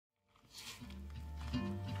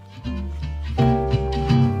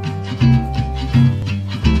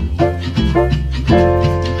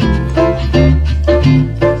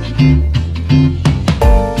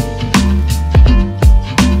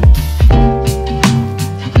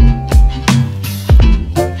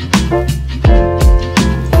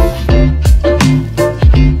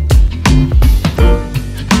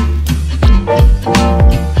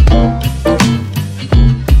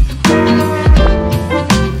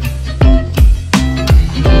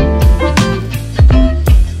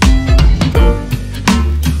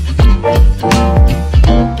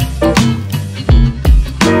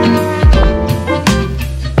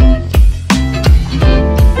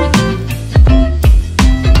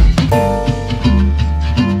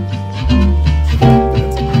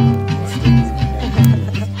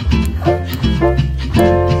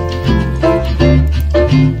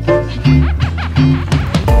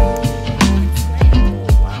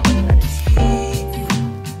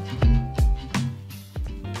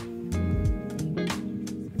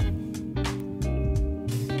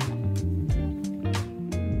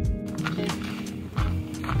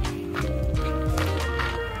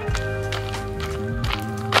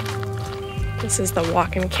This is the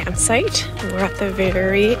walk-in campsite. We're at the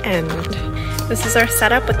very end. This is our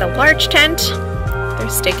setup with the large tent. They're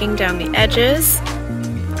staking down the edges.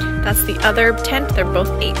 That's the other tent. They're both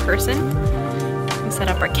 8-person. We set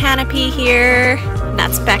up our canopy here. And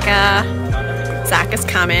that's Becca. Zach is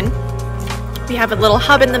coming. We have a little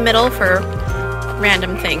hub in the middle for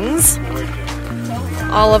random things.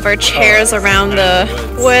 All of our chairs around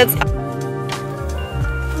the woods.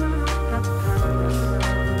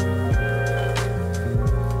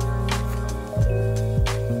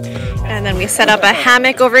 And then we set up a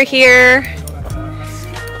hammock over here.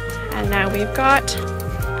 And now we've got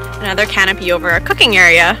another canopy over our cooking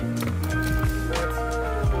area.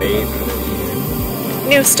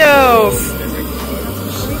 New stove.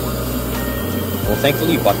 Well,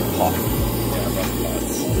 thankfully you bought the pot.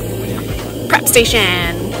 Prep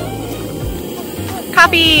station.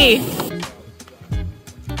 Coffee.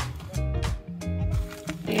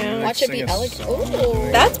 Yeah. Watch it be elegant. Oh,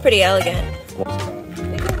 That's pretty elegant.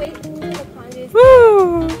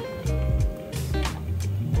 Woo!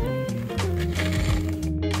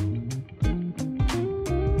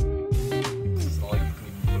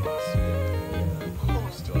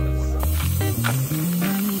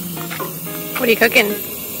 What are you cooking?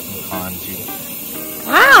 Congee.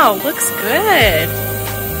 Wow, looks good.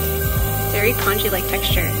 Very congee-like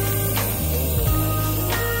texture.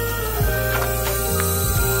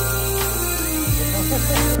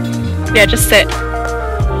 Yeah, just sit.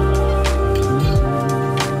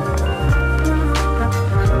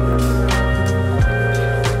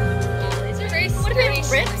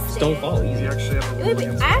 Don't fall easy. I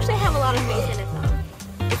actually have a lot of faith in it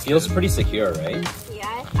though. It feels pretty secure, right?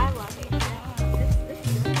 Yeah, I love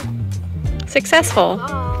it. Successful.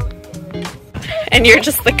 Oh. And you're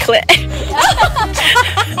just the clit.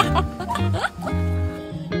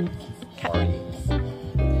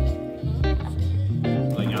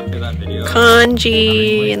 Like after that video.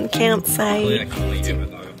 Congee in the campsite.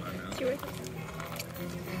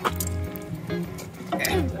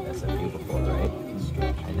 That's a beautiful, right?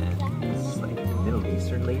 And then this like Middle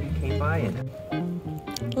Eastern lady came by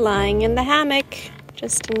and Lying in the hammock,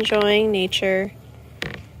 just enjoying nature.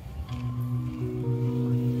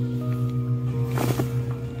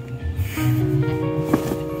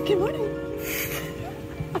 Good morning.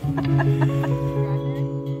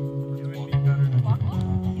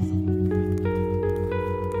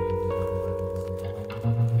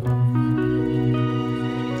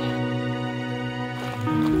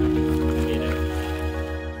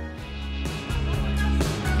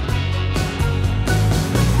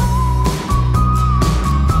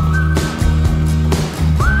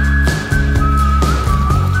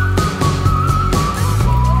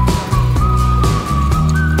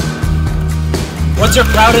 What's your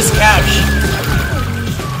proudest catch?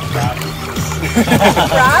 Crab?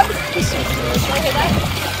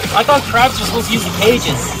 I thought crabs were supposed to use the cages.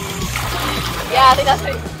 Yeah, I think that's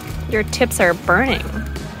pretty. Your tips are burning.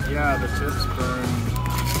 Yeah, the tips burn.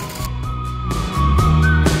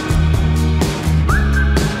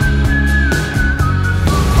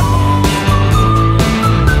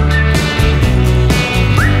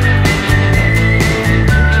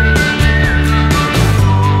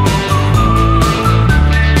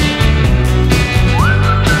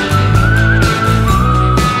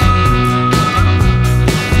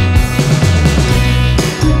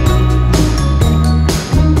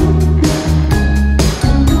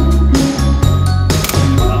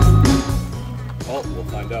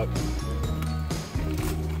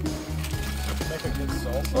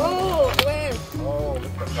 Oh, where? Oh,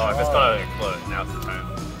 look at Oh, if it's gonna explode, now's the time.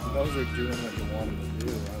 those are doing what you want them to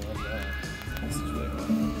do. I love that. This is really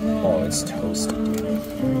fun. oh, it's toasty,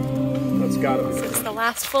 dude. That's gotta be It's the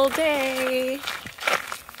last full day.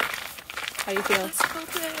 How do you feel?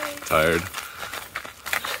 Tired.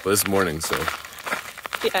 But it's morning, so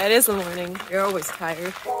Yeah, it is the morning. You're always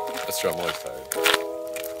tired. that's true. I'm always tired.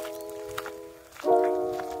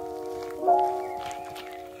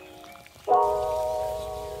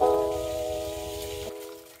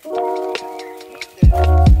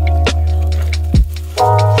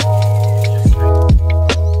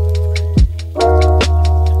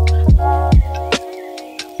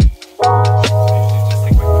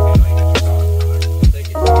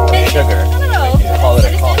 Sugar. Call it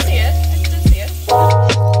a call.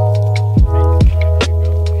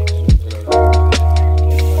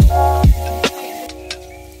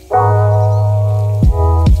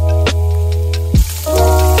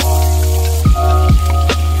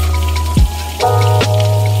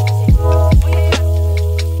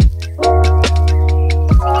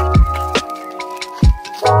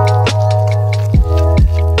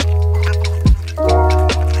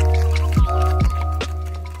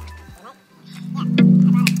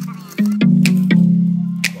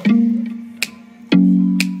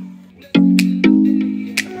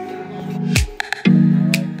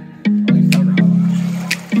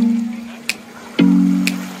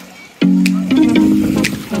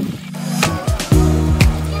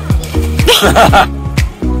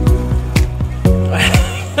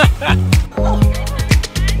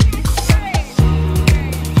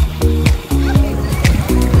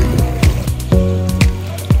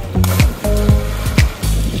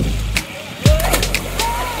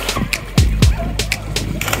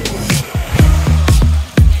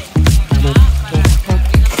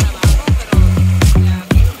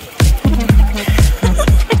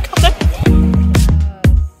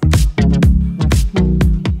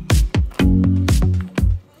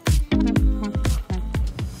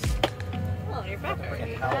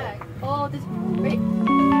 Oh, this right?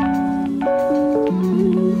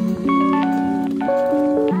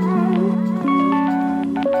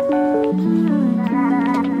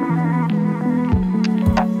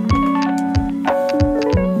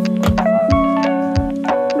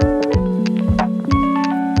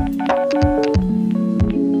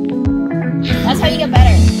 That's how you get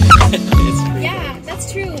better. Yeah,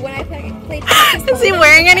 that's true. When I played Texas, Is he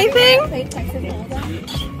wearing anything? I played Texas Hold'em.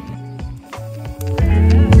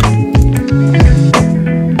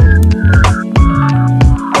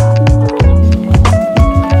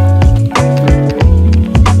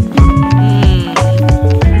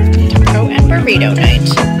 Taco and burrito night.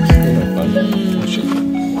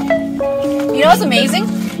 You know what's amazing?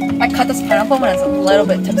 I cut this pineapple when it's a little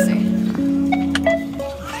bit tipsy.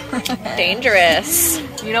 Dangerous.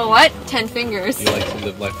 You know what? 10 fingers. You like to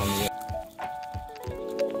live life on the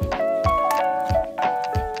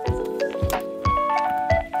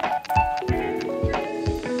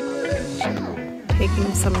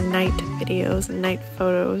Taking some night videos and night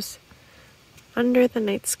photos under the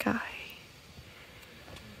night sky.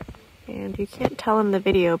 And you can't tell in the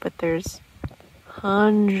video, but there's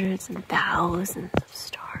hundreds and thousands of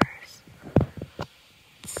stars.